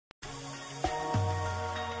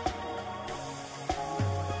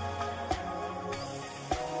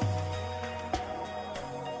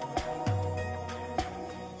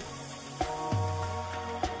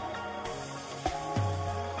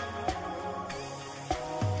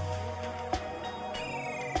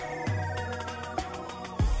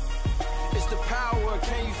the power,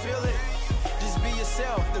 can you feel it? Just be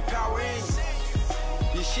yourself, the power in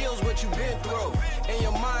you. Your shield's what you've been through, and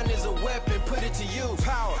your mind is a weapon, put it to use.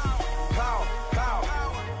 Power, power, power,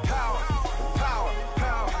 power, power,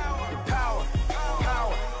 power, power,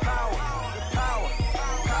 power, power,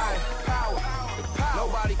 power, power.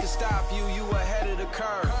 Nobody can stop you, you ahead of the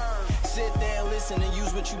curve. Sit there and listen and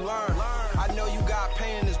use what you learn. I know you got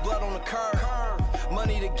pain and there's blood on the curb.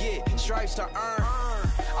 Money to get, stripes to earn.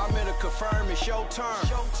 I'm here to confirm it's your turn.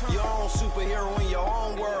 Your own superhero in your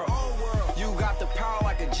own world. You got the power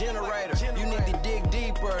like a generator. You need to dig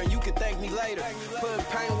deeper and you can thank me later. Put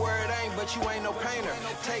paint where it ain't, but you ain't no painter.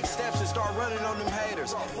 Take steps and start running on them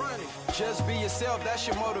haters. Just be yourself, that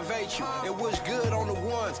should motivate you. And wish good on the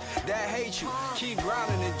ones that hate you. Keep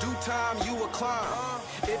grinding, in due time you will climb.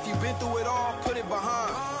 If you've been through it all, put it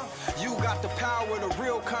behind. You got the power, the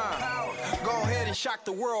real kind. Go ahead and shock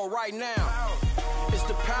the world right now. It's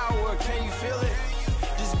the power, can you feel it?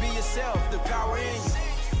 Just be yourself, the power in you.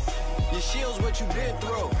 Your shield's what you've been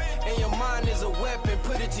through, and your mind is a weapon,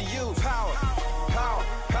 put it to use. Power, power,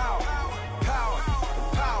 power, power,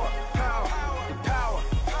 power, power, power,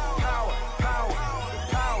 power, power,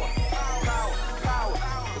 power, power,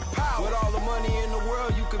 power. With all the money in the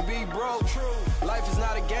world, you could be broke. Life is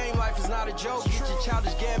not a game, life is not a joke. Get your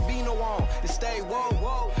childish Gambino on and stay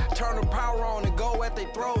woke. Turn the power on and go at their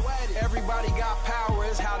throat. Everybody got power,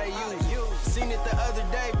 it's how they use it. Seen it the other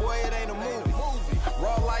day, boy, it ain't a movie.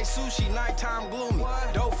 Raw like sushi, nighttime gloomy.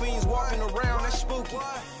 Dope fiends walking around, that's spooky.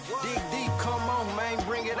 Dig deep, come on, man,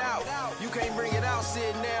 bring it out. You can't bring it out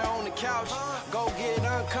sitting there on the couch. Go get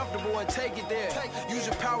uncomfortable and take it there. Use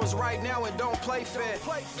your powers right now and don't play fair.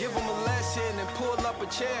 Give them a lesson and pull up a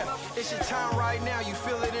chair. It's your time right now, you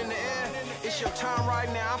feel it in the air. It's your time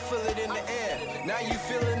right now, I feel it in the air. Now you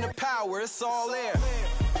feeling the power, it's all there.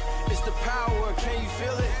 It's the power, can you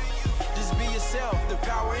feel it? Just be yourself, the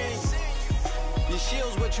power in you. Your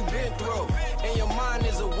shield's what you've been through, and your mind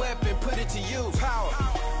is a weapon, put it to use. Power,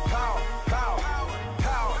 power.